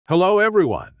Hello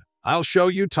everyone. I'll show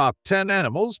you top 10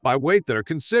 animals by weight that are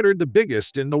considered the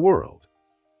biggest in the world.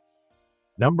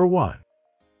 Number 1.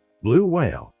 Blue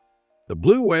whale. The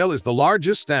blue whale is the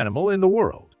largest animal in the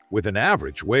world, with an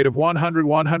average weight of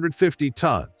 100–150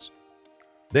 tons.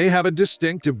 They have a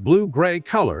distinctive blue-gray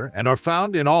color and are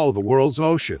found in all the world's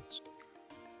oceans.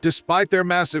 Despite their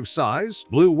massive size,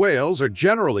 blue whales are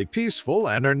generally peaceful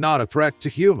and are not a threat to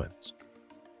humans.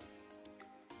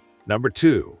 Number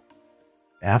 2.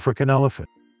 African elephant.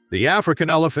 The African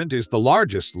elephant is the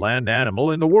largest land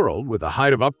animal in the world with a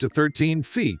height of up to 13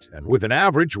 feet and with an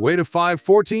average weight of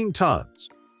 5–14 tons.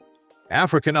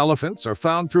 African elephants are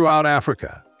found throughout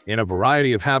Africa, in a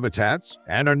variety of habitats,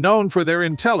 and are known for their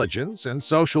intelligence and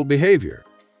social behavior.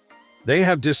 They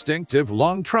have distinctive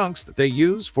long trunks that they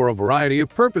use for a variety of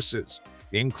purposes,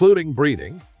 including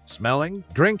breathing, smelling,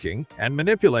 drinking, and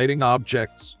manipulating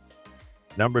objects.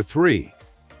 Number 3.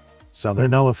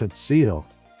 Southern elephant seal.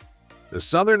 The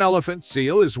southern elephant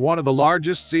seal is one of the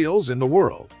largest seals in the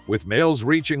world, with males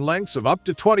reaching lengths of up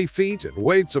to 20 feet and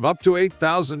weights of up to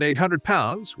 8,800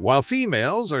 pounds, while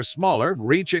females are smaller,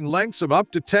 reaching lengths of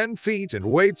up to 10 feet and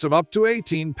weights of up to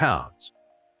 18 pounds.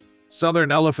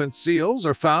 Southern elephant seals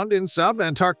are found in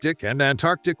sub-Antarctic and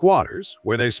Antarctic waters,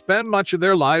 where they spend much of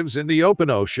their lives in the open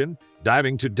ocean,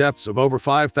 diving to depths of over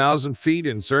 5,000 feet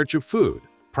in search of food,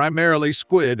 primarily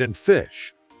squid and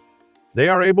fish. They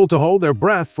are able to hold their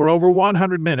breath for over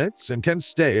 100 minutes and can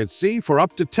stay at sea for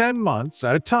up to 10 months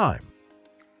at a time.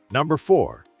 Number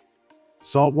 4.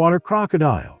 Saltwater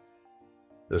crocodile.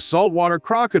 The saltwater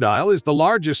crocodile is the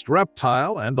largest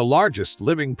reptile and the largest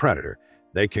living predator.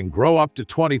 They can grow up to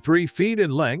 23 feet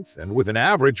in length and with an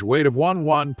average weight of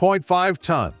 1.5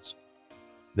 tons.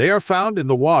 They are found in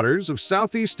the waters of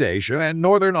Southeast Asia and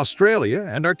Northern Australia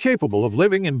and are capable of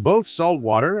living in both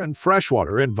saltwater and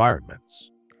freshwater environments.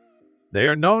 They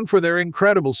are known for their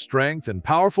incredible strength and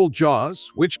powerful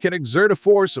jaws, which can exert a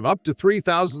force of up to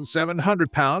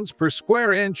 3,700 pounds per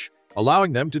square inch,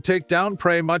 allowing them to take down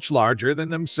prey much larger than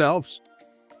themselves.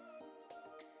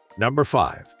 Number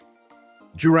 5.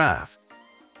 Giraffe.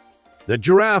 The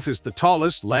giraffe is the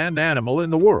tallest land animal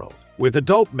in the world, with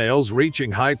adult males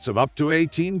reaching heights of up to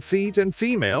 18 feet and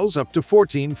females up to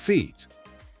 14 feet.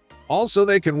 Also,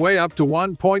 they can weigh up to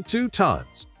 1.2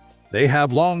 tons. They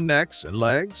have long necks and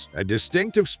legs, a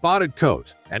distinctive spotted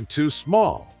coat, and 2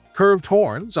 small, curved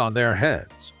horns on their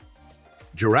heads.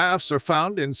 Giraffes are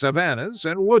found in savannas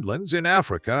and woodlands in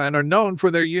Africa and are known for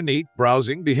their unique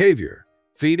browsing behavior,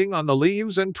 feeding on the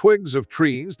leaves and twigs of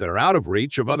trees that are out of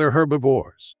reach of other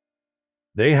herbivores.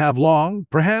 They have long,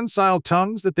 prehensile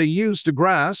tongues that they use to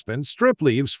grasp and strip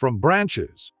leaves from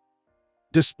branches.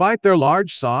 Despite their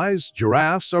large size,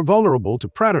 giraffes are vulnerable to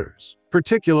predators,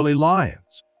 particularly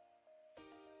lions.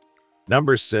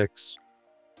 Number 6.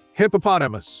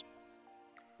 Hippopotamus.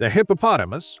 The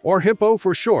hippopotamus, or hippo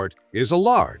for short, is a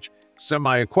large,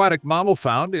 semi-aquatic mammal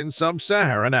found in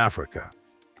sub-Saharan Africa.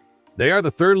 They are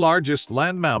the third largest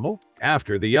land mammal,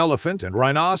 after the elephant and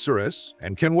rhinoceros,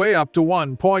 and can weigh up to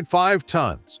 1.5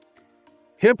 tons.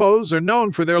 Hippos are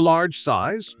known for their large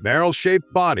size,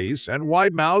 barrel-shaped bodies, and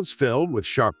wide mouths filled with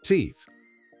sharp teeth.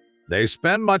 They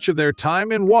spend much of their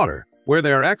time in water, where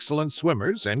they are excellent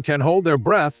swimmers and can hold their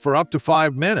breath for up to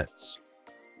 5 minutes.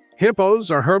 Hippos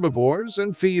are herbivores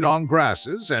and feed on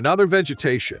grasses and other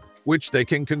vegetation, which they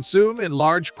can consume in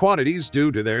large quantities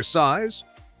due to their size.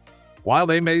 While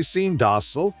they may seem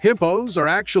docile, hippos are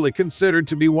actually considered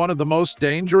to be one of the most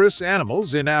dangerous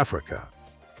animals in Africa.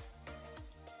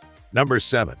 Number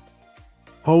 7.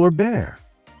 Polar bear.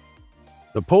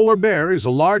 The polar bear is a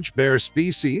large bear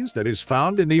species that is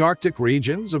found in the Arctic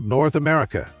regions of North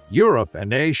America, Europe,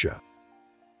 and Asia.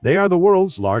 They are the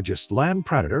world's largest land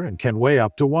predator and can weigh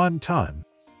up to 1 ton.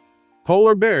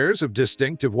 Polar bears have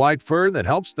distinctive white fur that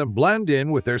helps them blend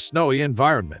in with their snowy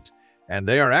environment, and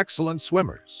they are excellent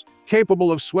swimmers,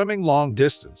 capable of swimming long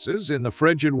distances in the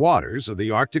frigid waters of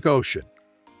the Arctic Ocean.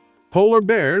 Polar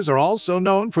bears are also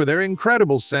known for their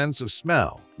incredible sense of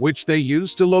smell, which they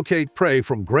use to locate prey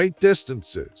from great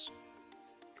distances.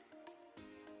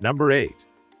 Number 8.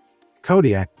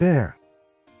 Kodiak bear.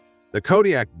 The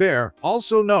Kodiak bear,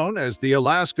 also known as the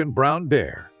Alaskan brown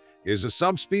bear, is a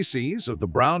subspecies of the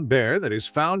brown bear that is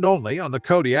found only on the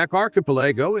Kodiak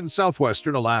archipelago in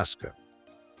southwestern Alaska.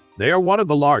 They are one of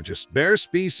the largest bear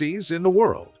species in the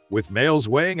world, with males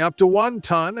weighing up to 1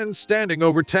 ton and standing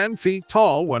over 10 feet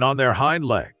tall when on their hind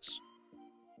legs.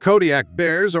 Kodiak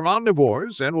bears are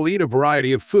omnivores and will eat a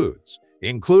variety of foods,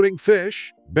 including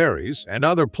fish, berries, and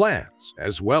other plants,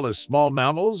 as well as small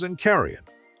mammals and carrion.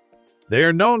 They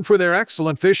are known for their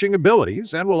excellent fishing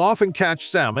abilities and will often catch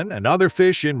salmon and other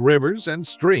fish in rivers and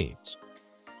streams.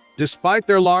 Despite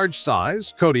their large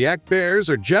size, Kodiak bears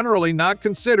are generally not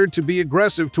considered to be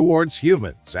aggressive towards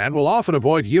humans and will often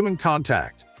avoid human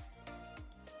contact.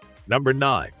 Number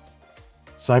 9.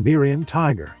 Siberian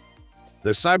tiger.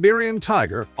 The Siberian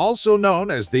tiger, also known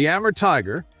as the Amur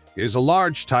tiger, is a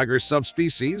large tiger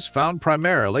subspecies found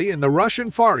primarily in the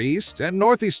Russian Far East and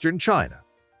northeastern China.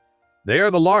 They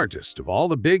are the largest of all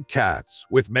the big cats,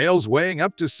 with males weighing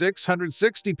up to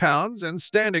 660 pounds and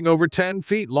standing over 10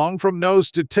 feet long from nose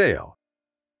to tail.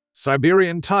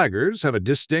 Siberian tigers have a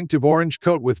distinctive orange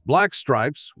coat with black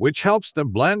stripes, which helps them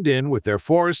blend in with their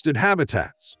forested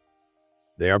habitats.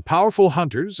 They are powerful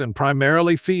hunters and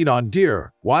primarily feed on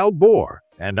deer, wild boar,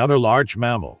 and other large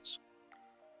mammals.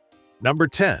 Number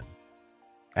 10.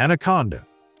 Anaconda.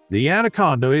 The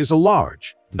anaconda is a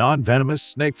large, non-venomous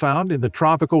snake found in the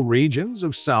tropical regions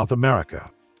of South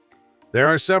America. There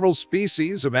are several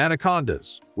species of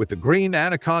anacondas, with the green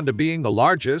anaconda being the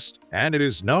largest, and it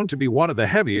is known to be one of the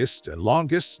heaviest and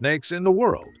longest snakes in the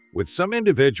world, with some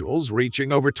individuals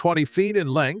reaching over 20 feet in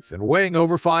length and weighing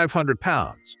over 500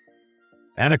 pounds.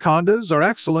 Anacondas are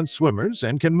excellent swimmers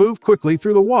and can move quickly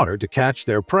through the water to catch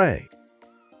their prey.